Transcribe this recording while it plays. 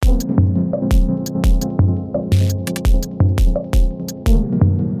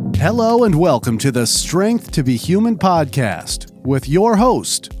Hello and welcome to the Strength to Be Human podcast with your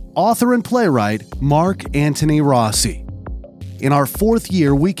host, author and playwright, Mark Antony Rossi. In our fourth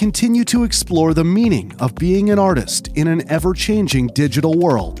year, we continue to explore the meaning of being an artist in an ever-changing digital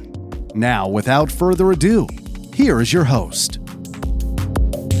world. Now, without further ado, here is your host.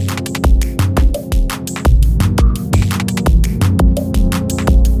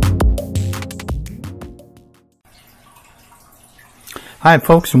 Hi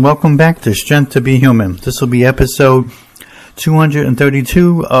folks, and welcome back to Strength to Be Human. This will be episode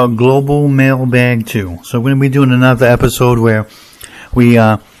 232 of Global Mailbag 2. So we're going to be doing another episode where we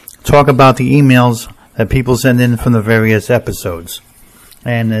talk about the emails that people send in from the various episodes.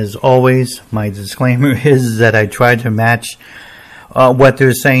 And as always, my disclaimer is that I try to match what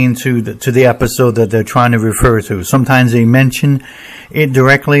they're saying to the episode that they're trying to refer to. Sometimes they mention it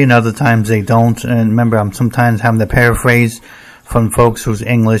directly and other times they don't. And remember, I'm sometimes having to paraphrase from folks whose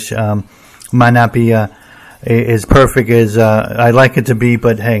English might not be as perfect as I'd like it to be,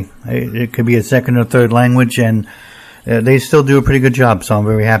 but hey, it could be a second or third language, and they still do a pretty good job, so I'm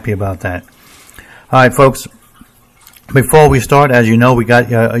very happy about that. All right, folks, before we start, as you know, we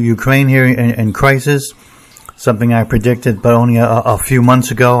got Ukraine here in crisis, something I predicted, but only a few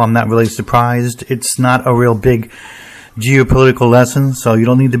months ago. I'm not really surprised. It's not a real big geopolitical lesson, so you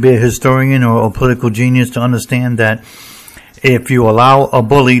don't need to be a historian or a political genius to understand that if you allow a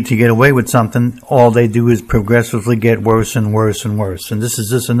bully to get away with something, all they do is progressively get worse and worse and worse. And this is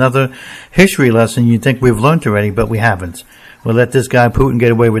just another history lesson you'd think we've learned already, but we haven't. We let this guy Putin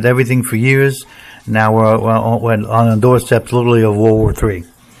get away with everything for years. Now we're on the doorstep literally of World War III.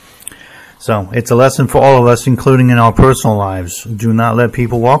 So it's a lesson for all of us, including in our personal lives. Do not let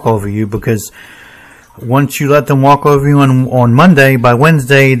people walk over you, because once you let them walk over you on Monday, by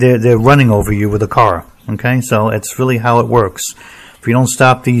Wednesday they're running over you with a car. Okay, so it's really how it works. If you don't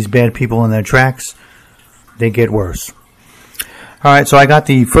stop these bad people in their tracks, they get worse. All right, so I got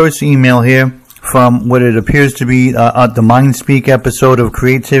the first email here from what it appears to be the Mindspeak episode of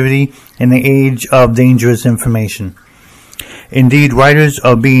Creativity in the Age of Dangerous Information. Indeed, writers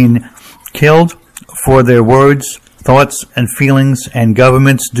are being killed for their words, thoughts, and feelings, and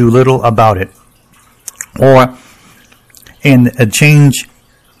governments do little about it. Or in the change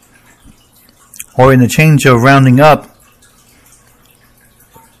of rounding up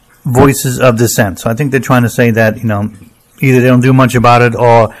voices of dissent. So I think they're trying to say that, either they don't do much about it,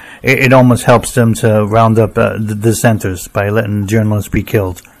 or it almost helps them to round up the dissenters by letting journalists be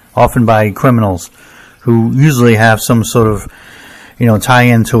killed, often by criminals who usually have some sort of,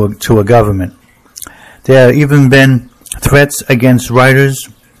 tie-in to a government. There have even been threats against writers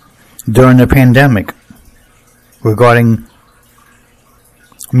during the pandemic regarding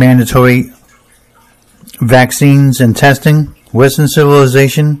mandatory vaccines and testing. Western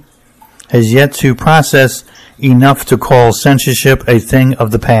civilization has yet to process enough to call censorship a thing of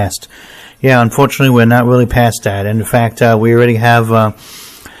the past. Yeah, unfortunately, we're not really past that. And in fact, we already have a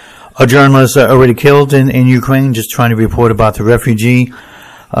journalist already killed in Ukraine, just trying to report about the refugee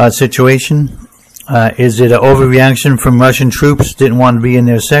situation. Is it an overreaction from Russian troops didn't want to be in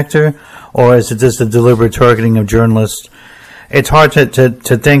their sector, or is it just a deliberate targeting of journalists? It's hard to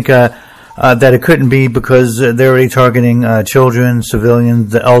think that it couldn't be, because they're already targeting children,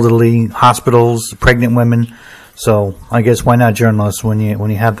 civilians, the elderly, hospitals, pregnant women. So I guess why not journalists when you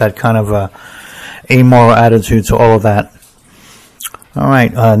have that kind of amoral attitude to all of that. All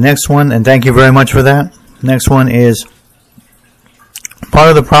right, next one, and thank you very much for that. Next one is part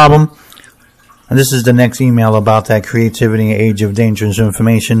of the problem, and this is the next email about that Creativity Age of Dangerous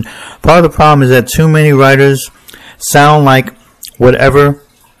Information. Part of the problem is that too many writers sound like whatever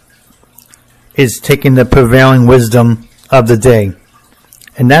is taking the prevailing wisdom of the day.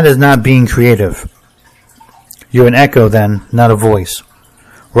 And that is not being creative. You're an echo then, not a voice.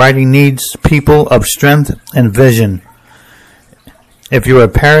 Writing needs people of strength and vision. If you're a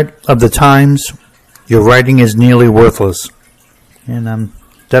parrot of the times, your writing is nearly worthless. And I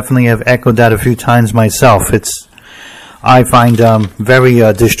definitely have echoed that a few times myself. I find very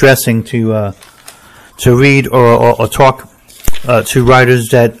distressing to read or talk to writers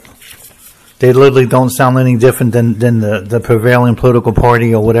that they literally don't sound any different than the prevailing political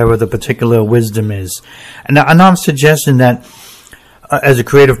party or whatever the particular wisdom is. And I'm not suggesting that as a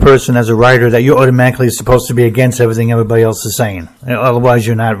creative person, as a writer, that you're automatically supposed to be against everything everybody else is saying. Otherwise,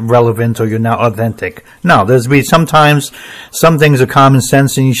 you're not relevant or you're not authentic. No, sometimes some things are common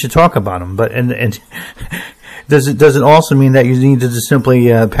sense and you should talk about them. But and does it also mean that you need to just simply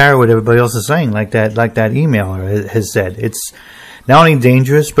parrot what everybody else is saying, like that emailer has said? It's not only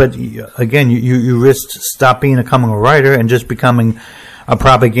dangerous, but again, you risk becoming a writer and just becoming a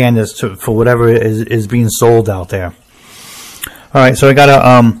propagandist for whatever is being sold out there. All right, so I got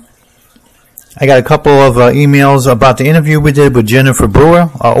a couple of emails about the interview we did with Jennifer Brewer.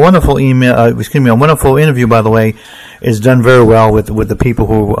 A wonderful a wonderful interview, by the way. Is done very well with the people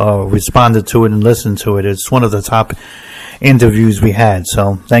who responded to it and listened to it. It's one of the top interviews we had.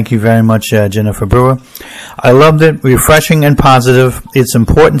 So thank you very much, Jennifer Brewer. I loved it. Refreshing and positive. It's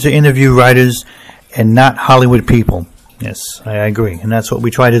important to interview writers and not Hollywood people. Yes, I agree. And that's what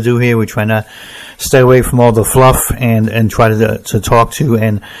we try to do here. We try to stay away from all the fluff and try to talk to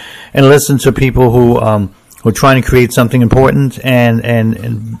and listen to people who are trying to create something important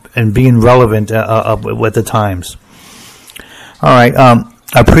and being relevant with the times. All right.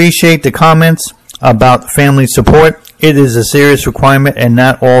 Appreciate the comments about family support. It is a serious requirement, and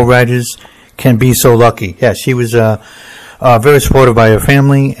not all writers can be so lucky. Yeah, she was very supportive by her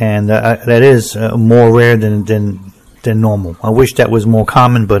family, and that is more rare than normal. I wish that was more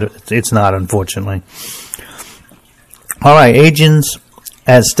common, but it's not, unfortunately. All right, agents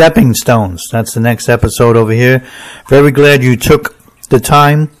as stepping stones. That's the next episode over here. Very glad you took the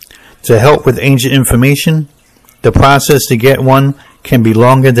time to help with ancient information. The process to get one can be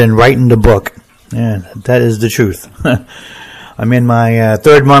longer than writing the book. Yeah, that is the truth. I'm in my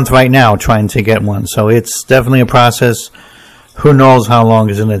third month right now trying to get one, so it's definitely a process. Who knows how long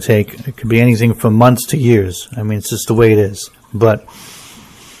it's going to take? It could be anything from months to years. I mean, it's just the way it is. But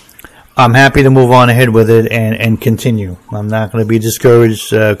I'm happy to move on ahead with it and continue. I'm not going to be discouraged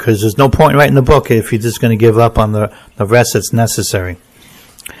because there's no point in writing the book if you're just going to give up on the rest that's necessary.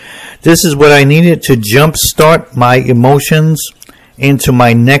 This is what I needed to jumpstart my emotions into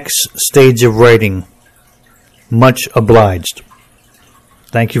my next stage of writing. Much obliged.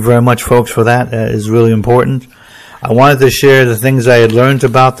 Thank you very much, folks, for that. That is really important. I wanted to share the things I had learned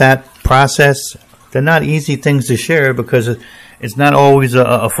about that process. They're not easy things to share because it's not always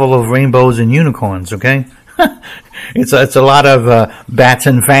full of rainbows and unicorns, okay? It's a lot of bats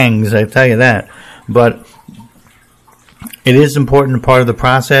and fangs, I tell you that. But it is an important part of the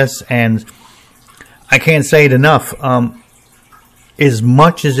process, and I can't say it enough. As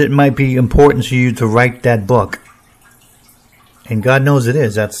much as it might be important to you to write that book, and God knows it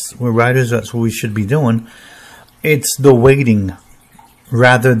is. We're writers. That's what we should be doing. It's the waiting,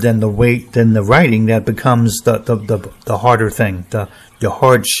 rather than the writing, that becomes the harder thing, the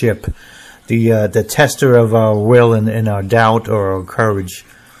hardship, the tester of our will and our doubt or our courage.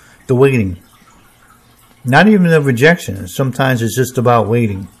 The waiting. Not even the rejection. Sometimes it's just about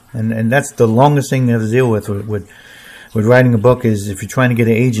waiting. And that's the longest thing you have to deal with writing a book is if you're trying to get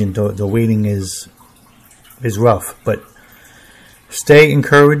an agent, the waiting is rough. But stay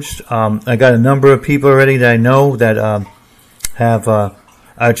encouraged. I got a number of people already that I know that have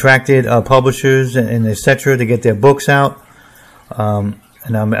attracted publishers and etc. to get their books out. And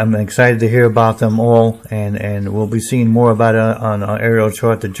I'm excited to hear about them all. And we'll be seeing more about it on Aerial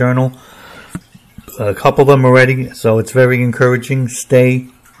Chart, the journal. A couple of them already, so it's very encouraging. Stay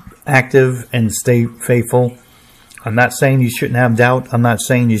active and stay faithful. I'm not saying you shouldn't have doubt. I'm not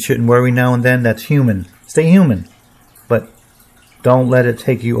saying you shouldn't worry now and then. That's human. Stay human. But don't let it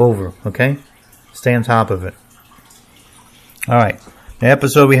take you over, okay? Stay on top of it. All right. The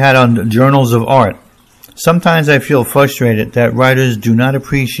episode we had on journals of art. Sometimes I feel frustrated that writers do not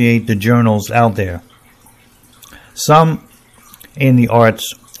appreciate the journals out there. Some in the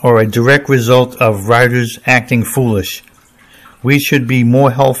arts are a direct result of writers acting foolish. We should be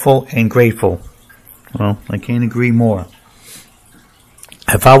more helpful and grateful. Well, I can't agree more.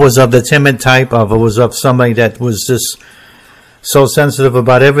 If I was of the timid type, if I was of somebody that was just so sensitive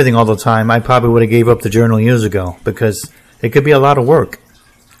about everything all the time, I probably would have gave up the journal years ago, because it could be a lot of work.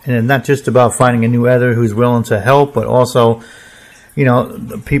 And it's not just about finding a new editor who's willing to help, but also,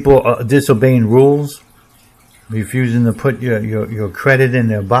 people disobeying rules, refusing to put your credit in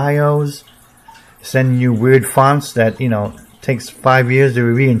their bios, sending you weird fonts that, takes 5 years to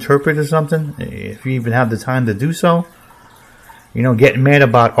reinterpret or something, if you even have the time to do so. Getting mad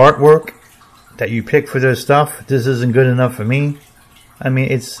about artwork that you pick for their stuff. This isn't good enough for me. I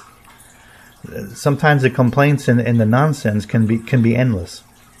mean, it's sometimes the complaints and the nonsense can be endless.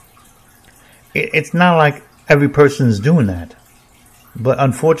 It's not like every person is doing that. But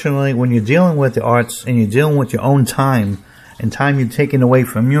unfortunately, when you're dealing with the arts and you're dealing with your own time, and time you're taking away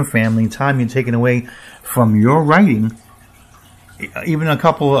from your family, time you're taking away from your writing, even a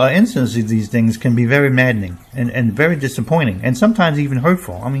couple of instances of these things can be very maddening and very disappointing, and sometimes even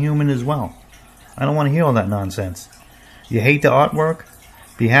hurtful. I'm a human as well. I don't want to hear all that nonsense. You hate the artwork?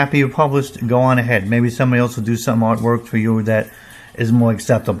 Be happy you're published. Go on ahead. Maybe somebody else will do some artwork for you that is more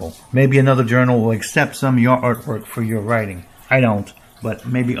acceptable. Maybe another journal will accept some of your artwork for your writing. I don't. but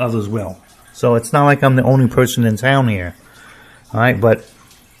maybe others will. So it's not like I'm the only person in town here. All right, but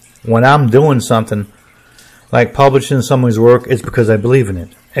when I'm doing something like publishing someone's work, it's because I believe in it.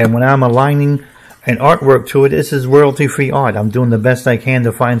 And when I'm aligning an artwork to it, this is royalty-free art. I'm doing the best I can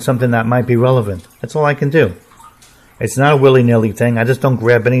to find something that might be relevant. That's all I can do. It's not a willy-nilly thing. I just don't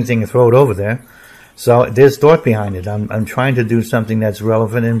grab anything and throw it over there. So there's thought behind it. I'm trying to do something that's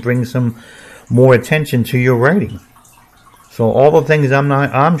relevant and bring some more attention to your writing. So all the things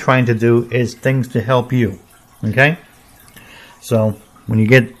I'm trying to do is things to help you. Okay? So when you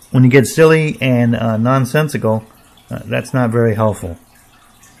get silly and nonsensical, that's not very helpful.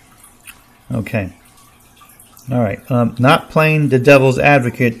 Okay. All right. Not playing the devil's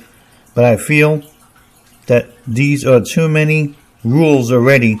advocate, but I feel that these are too many rules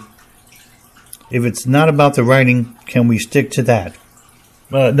already. If it's not about the writing, can we stick to that?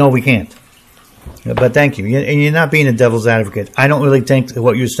 No, we can't. But thank you. And you're not being a devil's advocate. I don't really think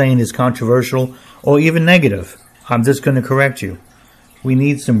what you're saying is controversial or even negative. I'm just going to correct you. We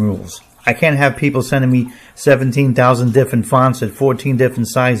need some rules. I can't have people sending me 17,000 different fonts at 14 different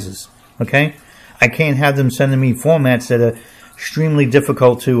sizes. Okay? I can't have them sending me formats that are extremely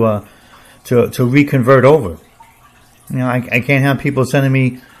difficult to reconvert over. You know, I can't have people sending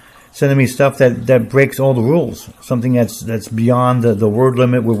me stuff that breaks all the rules. Something that's beyond the word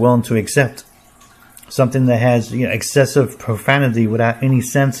limit we're willing to accept. Something that has excessive profanity without any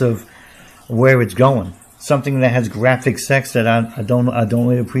sense of where it's going. Something that has graphic sex that I don't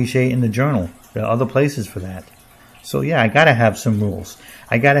really appreciate in the journal. There are other places for that. So yeah, I gotta have some rules.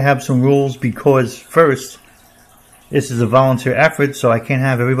 I gotta have some rules because first, this is a volunteer effort, so I can't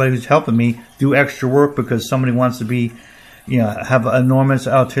have everybody who's helping me do extra work because somebody wants to be, have an enormous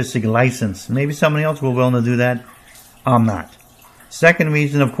artistic license. Maybe somebody else will be willing to do that. I'm not. Second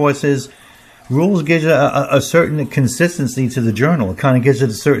reason, of course, is rules gives you a certain consistency to the journal. It kind of gives it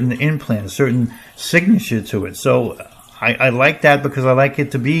a certain implant, a certain signature to it. So I like that because I like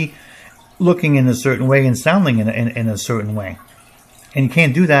it to be looking in a certain way and sounding in a certain way. And you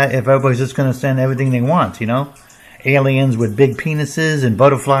can't do that if everybody's just going to send everything they want, Aliens with big penises and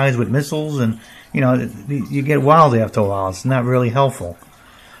butterflies with missiles and, you get wild after a while. It's not really helpful.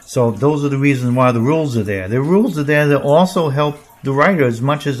 So those are the reasons why the rules are there. The rules are there to also help the writer as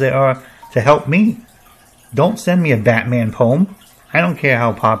much as they are to help me. Don't send me a Batman poem. I don't care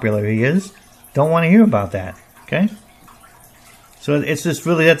how popular he is. Don't want to hear about that. Okay? So it's just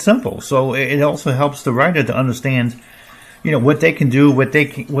really that simple. So it also helps the writer to understand, what they can do, what they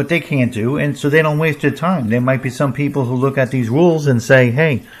can't do, and so they don't waste their time. There might be some people who look at these rules and say,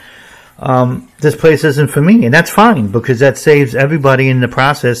 hey, this place isn't for me, and that's fine because that saves everybody in the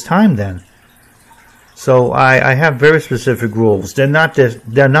process time then. So I have very specific rules. They're not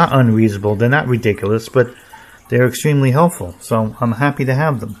unreasonable, they're not ridiculous, but they're extremely helpful. So I'm happy to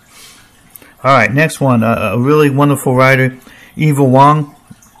have them. All right, next one, a really wonderful writer, Eva Wong.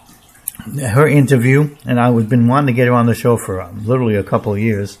 Her interview, and I've been wanting to get her on the show for literally a couple of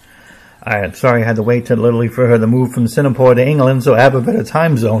years. I'm sorry I had to wait literally for her to move from Singapore to England, so I have a better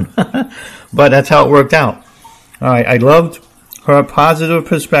time zone. But that's how it worked out. All right, I loved her positive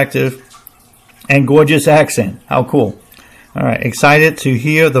perspective and gorgeous accent. How cool. All right, excited to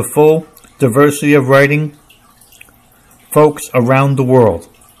hear the full diversity of writing folks around the world.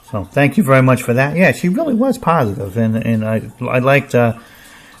 So thank you very much for that. Yeah, she really was positive, and I liked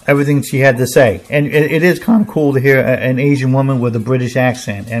everything she had to say. And it is kind of cool to hear an Asian woman with a British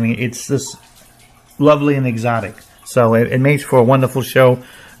accent. I mean, it's just lovely and exotic. So it makes for a wonderful show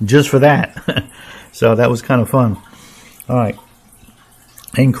just for that. So that was kind of fun. All right.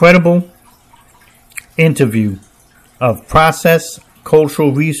 Incredible interview of process,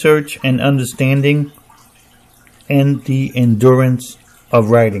 cultural research, and understanding, and the endurance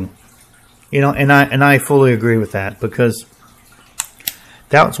of writing. And I fully agree with that because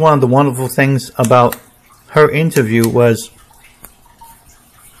that's one of the wonderful things about her interview was,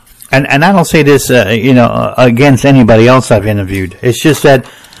 and I don't say this, against anybody else I've interviewed. It's just that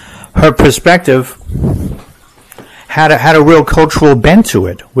her perspective had a real cultural bent to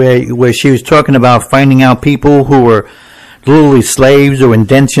it, where she was talking about finding out people who were literally slaves or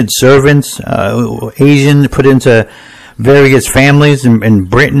indentured servants, Asian, put into various families in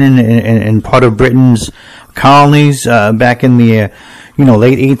Britain and part of Britain's colonies back in the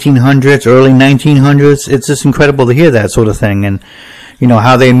late 1800s, early 1900s. It's just incredible to hear that sort of thing, and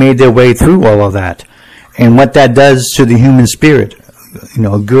how they made their way through all of that, and what that does to the human spirit,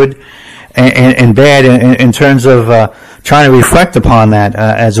 good and bad in terms of trying to reflect upon that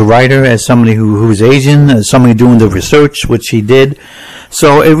as a writer, as somebody who's Asian, as somebody doing the research, which she did.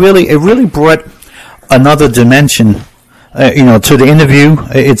 So it really brought another dimension to the interview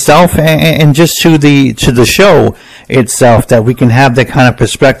itself, and just to the show itself, that we can have that kind of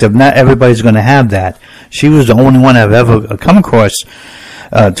perspective. Not everybody's going to have that. She was the only one I've ever come across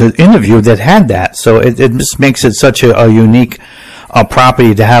to interview that had that. So it just makes it such a unique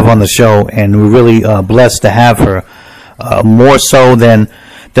property to have on the show, and we're really blessed to have her, more so than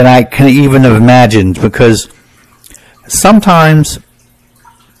I can even have imagined, because sometimes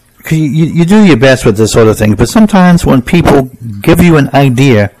you do your best with this sort of thing, but sometimes when people give you an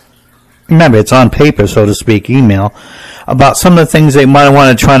idea, remember it's on paper, so to speak, email, about some of the things they might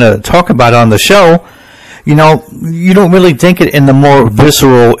want to try to talk about on the show, you don't really think it in the more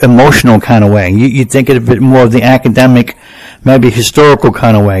visceral, emotional kind of way. You think it a bit more of the academic, maybe historical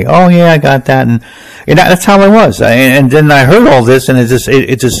kind of way. Oh yeah, I got that, and that's how I was. And then I heard all this, and it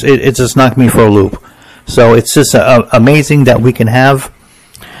just knocked me for a loop. So it's just amazing that we can have,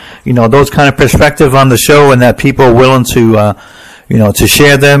 those kind of perspective on the show, and that people are willing to, to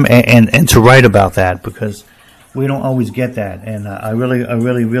share them and to write about that, because we don't always get that. And I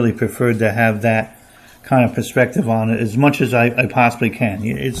really prefer to have that kind of perspective on it as much as I possibly can.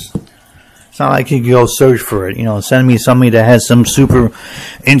 It's not like you can go search for it. Send me somebody that has some super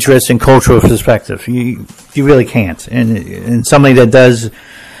interesting cultural perspective. You really can't. And somebody that does,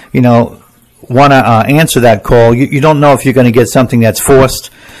 want to answer that call, you don't know if you're going to get something that's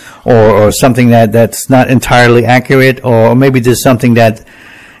forced, or something that's not entirely accurate, or maybe there's something that,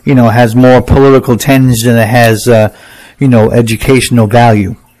 has more political tinge than it has, educational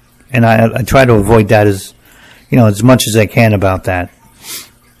value. And I try to avoid that as much as I can about that.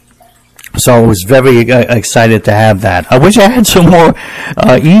 So I was very excited to have that. I wish I had some more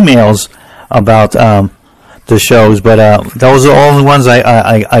emails about the shows, but those are all the ones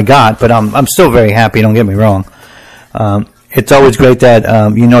I got. But I'm still very happy. Don't get me wrong. It's always great that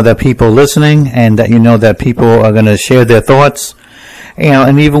that people are listening, and that that people are going to share their thoughts.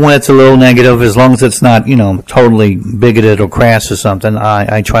 And even when it's a little negative, as long as it's not, totally bigoted or crass or something,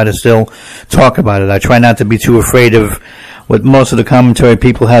 I try to still talk about it. I try not to be too afraid of what most of the commentary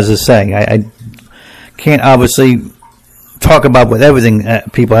people has to say. I can't obviously talk about what everything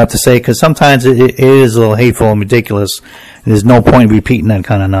people have to say, because sometimes it is a little hateful and ridiculous. There's no point repeating that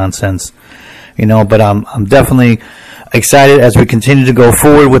kind of nonsense, but I'm definitely excited as we continue to go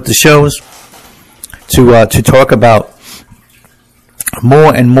forward with the shows to talk about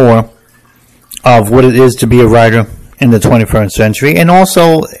more and more of what it is to be a writer in the 21st century. And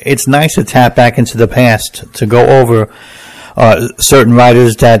also, it's nice to tap back into the past to go over certain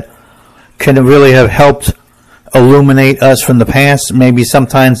writers that can really have helped illuminate us from the past. Maybe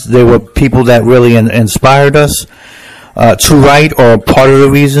sometimes they were people that really inspired us to write, or part of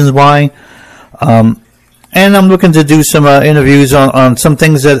the reasons why. And I'm looking to do some interviews on some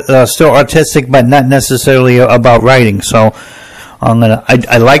things that are still artistic, but not necessarily about writing. So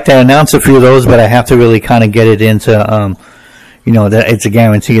I like to announce a few of those, but I have to really kind of get it into, that it's a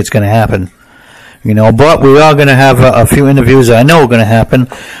guarantee it's going to happen. But we are going to have a few interviews that I know are going to happen.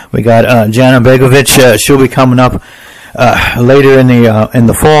 We got Jana Begovic. She'll be coming up later in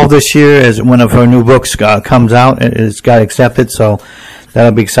the fall this year, as one of her new books comes out. It's got accepted, so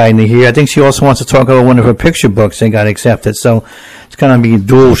that'll be exciting to hear. I think she also wants to talk about one of her picture books that got accepted, so it's going to be a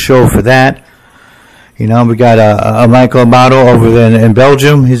dual show for that. We got a Michael Amato over there in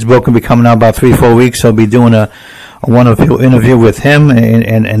Belgium. His book will be coming out about 3-4 weeks. I'll be doing a wonderful interview with him,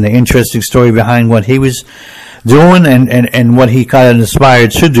 and the interesting story behind what he was doing and what he kind of inspired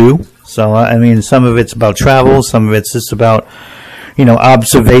to do. So, some of it's about travel, some of it's just about,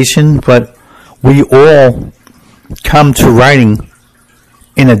 observation, but we all come to writing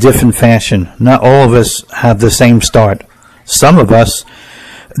in a different fashion. Not all of us have the same start. Some of us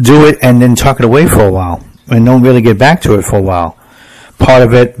do it and then tuck it away for a while and don't really get back to it for a while. Part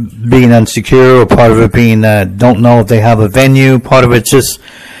of it being insecure, or part of it being don't know if they have a venue. Part of it's just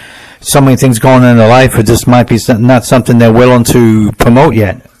so many things going on in their life. It just might be not something they're willing to promote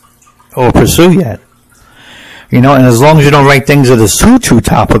yet or pursue yet. And as long as you don't write things that are too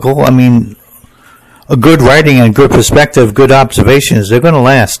topical, a good writing and good perspective, good observations, they're going to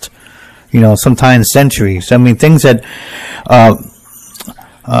last, sometimes centuries. Things that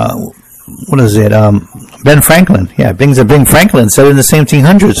what is it? Ben Franklin. Yeah, things that Ben Franklin said in the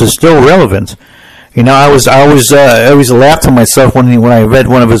 1700s are still relevant. I always laughed to myself when I read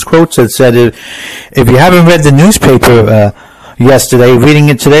one of his quotes that said, "If you haven't read the newspaper yesterday, reading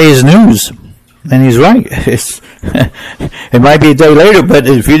it today is news." And he's right. It might be a day later, but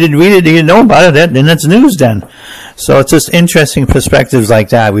if you didn't read it, you didn't know about it, then it's news then. So it's just interesting perspectives like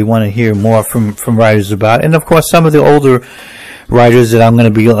that we want to hear more from writers about. And of course, some of the older writers that I'm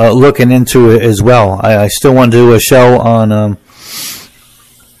going to be looking into as well. I still want to do a show on,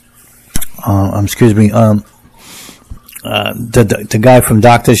 the guy from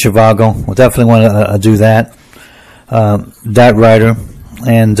Dr. Zhivago. We'll definitely want to do that. That writer,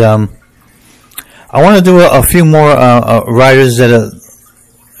 and I want to do a few more writers that are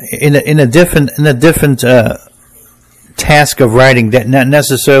in a different task of writing that not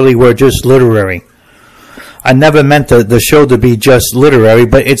necessarily were just literary. I never meant the show to be just literary,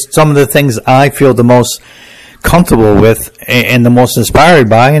 but it's some of the things I feel the most comfortable with and the most inspired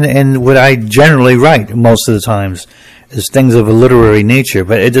by, and what I generally write most of the times is things of a literary nature.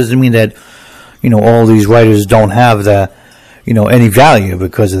 But it doesn't mean that, all these writers don't have any value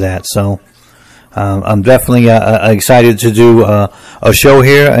because of that. So I'm definitely excited to do a show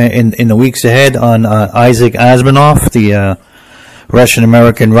here in the weeks ahead on Isaac Asimov, the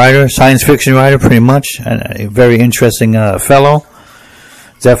Russian-American writer, science fiction writer, pretty much, a very interesting fellow.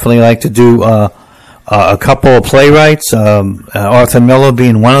 Definitely like to do a couple of playwrights, Arthur Miller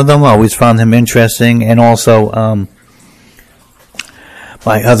being one of them. I always found him interesting, and also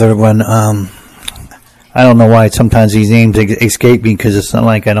my other one. I don't know why sometimes these names escape me, because it's not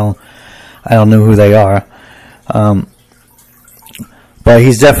like I don't know who they are. But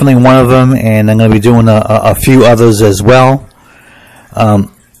he's definitely one of them, and I'm going to be doing a few others as well. And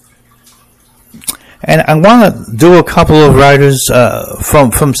I want to do a couple of writers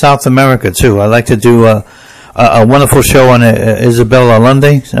from South America too. I like to do a wonderful show on Isabel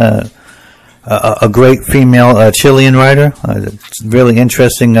Allende, a great female Chilean writer. It's really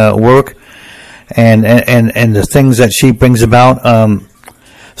interesting work, and the things that she brings about,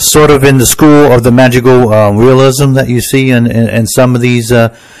 sort of in the school of the magical realism that you see in some of these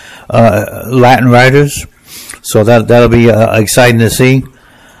Latin writers. So that'll be exciting to see.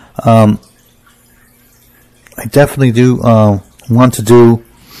 I definitely do want to do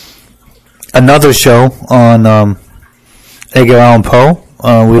another show on Edgar Allan Poe.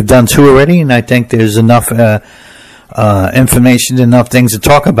 We've done 2 already, and I think there's enough information, enough things to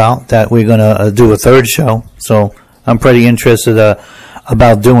talk about that we're going to do a 3rd show. So I'm pretty interested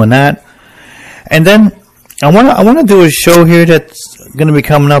about doing that. And then I want to do a show here that's going to be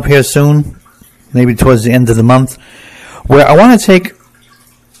coming up here soon, maybe towards the end of the month, where I want to take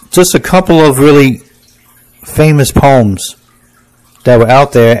just a couple of really famous poems that were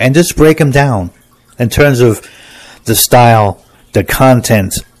out there and just break them down in terms of the style, the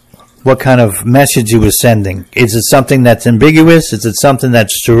content, what kind of message he was sending. Is it something that's ambiguous? Is it something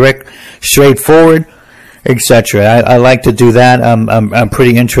that's direct, straightforward, etc.? I like to do that. I'm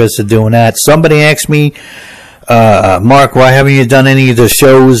pretty interested in doing that. Somebody asked me, Mark, why haven't you done any of the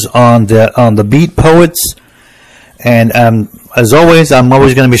shows on the beat poets? And as always, I'm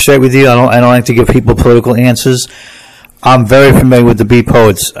always going to be straight with you. I don't like to give people political answers. I'm very familiar with the beat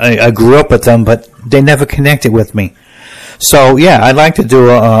poets. I grew up with them, but they never connected with me. So yeah, I'd like to do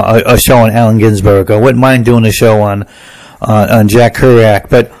a show on Allen Ginsberg. I wouldn't mind doing a show on Jack Kerouac,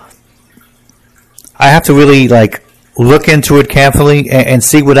 but I have to really look into it carefully and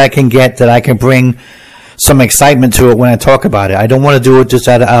see what I can get that I can bring some excitement to it when I talk about it. I don't want to do it just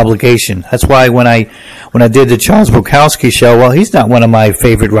out of obligation. That's why when I did the Charles Bukowski show, well, he's not one of my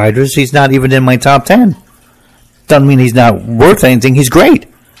favorite writers. He's not even in my top 10. Doesn't mean he's not worth anything. He's great,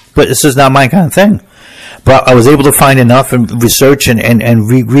 but this is not my kind of thing. But I was able to find enough and research and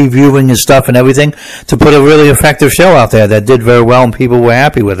reviewing his stuff and everything to put a really effective show out there that did very well and people were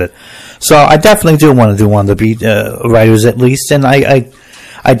happy with it. So I definitely do want to do one of the beat writers at least, and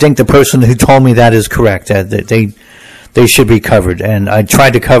I think the person who told me that is correct. They should be covered, and I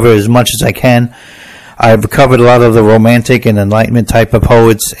tried to cover as much as I can. I've covered a lot of the Romantic and Enlightenment type of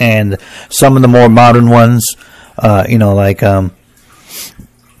poets, and some of the more modern ones. I'm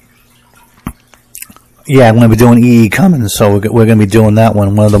going to be doing E.E. Cummings, so we're going to be doing that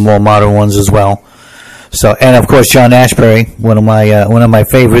one of the more modern ones as well. So, and of course, John Ashbery, one of my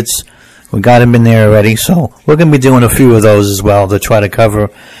favorites. We got him in there already, so we're going to be doing a few of those as well to try to cover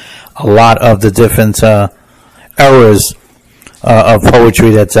a lot of the different eras of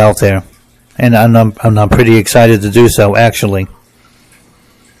poetry that's out there, and I'm pretty excited to do so, actually.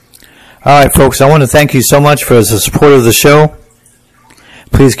 All right, folks, I want to thank you so much for the support of the show.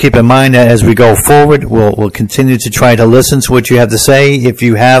 Please keep in mind that as we go forward, we'll continue to try to listen to what you have to say. If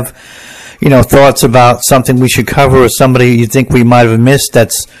you have, thoughts about something we should cover or somebody you think we might have missed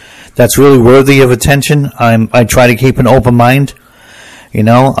that's really worthy of attention, I try to keep an open mind.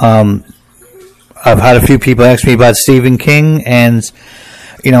 I've had a few people ask me about Stephen King, and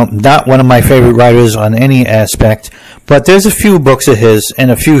not one of my favorite writers on any aspect, but there's a few books of his and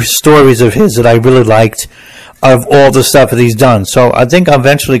a few stories of his that I really liked. of all the stuff that he's done. So I think I'm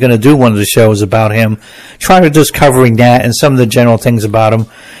eventually going to do one of the shows about him, try to just covering that and some of the general things about him.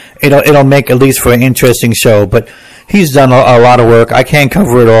 It'll make at least for an interesting show. But he's done a lot of work. I can't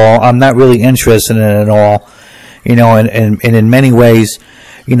cover it all. I'm not really interested in it at all. And in many ways,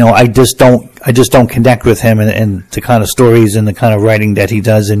 I just don't connect with him and the kind of stories and the kind of writing that he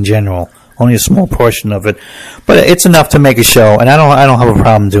does in general. Only a small portion of it, but it's enough to make a show, and I don't have a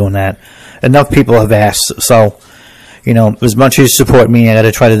problem doing that. Enough people have asked, so as much as you support me, I got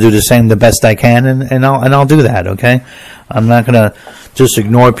to try to do the same the best I can, and I'll do that. Okay, I'm not gonna just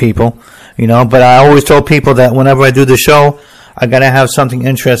ignore people, But I always told people that whenever I do the show, I got to have something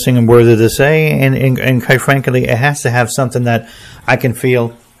interesting and worthy to say, and quite frankly, it has to have something that I can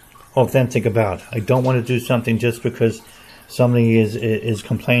feel authentic about. I don't want to do something just because somebody is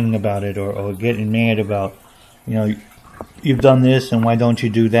complaining about it or getting mad about, you've done this and why don't you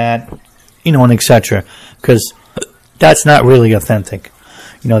do that, and etc. Because that's not really authentic.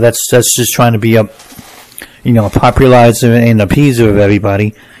 That's just trying to be a popularizer and appeaser of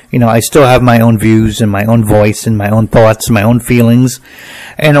everybody. I still have my own views and my own voice and my own thoughts, my own feelings,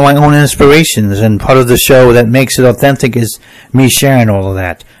 and my own inspirations. And part of the show that makes it authentic is me sharing all of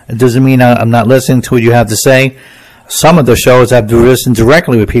that. It doesn't mean I'm not listening to what you have to say. Some of the shows I've listened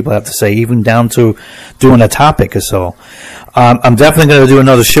directly what people have to say, even down to doing a topic or so. I'm definitely going to do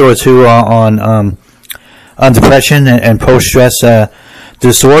another show or two on depression and post-stress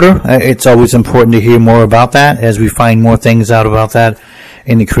disorder. It's always important to hear more about that as we find more things out about that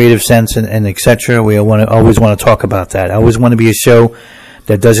in the creative sense and etc. We always want to talk about that. I always want to be a show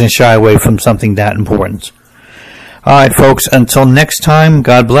that doesn't shy away from something that important. All right, folks, until next time,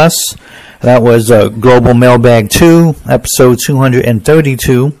 God bless. That was Global Mailbag 2, episode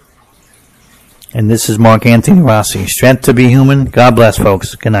 232. And this is Mark Anthony Rossi. Strength to be human. God bless,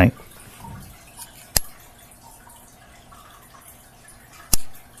 folks. Good night.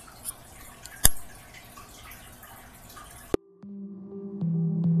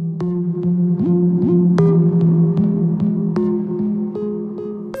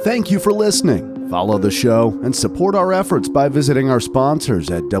 Thank you for listening. Follow the show and support our efforts by visiting our sponsors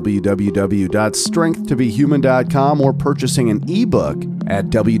at www.strengthtobehuman.com or purchasing an ebook at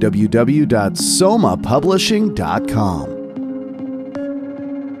www.somapublishing.com.